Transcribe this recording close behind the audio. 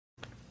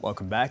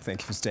Welcome back.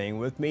 Thank you for staying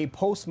with me.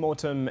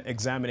 Post-mortem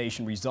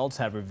examination results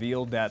have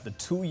revealed that the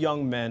two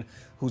young men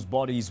whose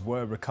bodies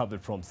were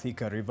recovered from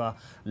Thika River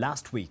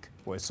last week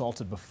were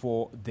assaulted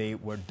before they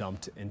were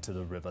dumped into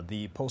the river.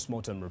 The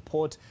post-mortem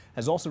report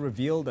has also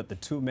revealed that the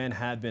two men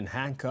had been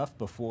handcuffed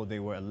before they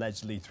were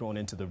allegedly thrown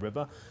into the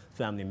river.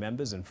 Family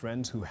members and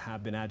friends who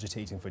have been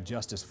agitating for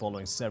justice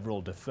following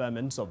several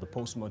deferments of the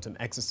post-mortem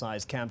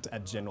exercise camped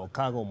at General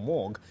Cargo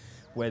Morgue,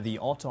 where the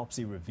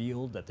autopsy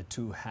revealed that the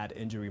two had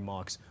injury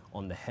marks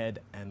on the head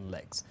and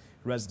legs.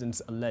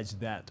 Residents allege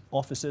that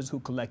officers who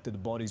collected the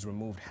bodies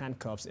removed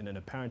handcuffs in an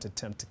apparent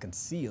attempt to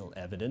conceal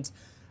evidence.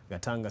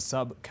 Gatanga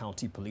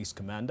Sub-County Police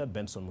Commander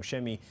Benson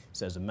Mushemi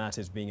says the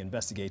matter is being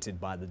investigated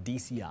by the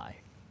DCI.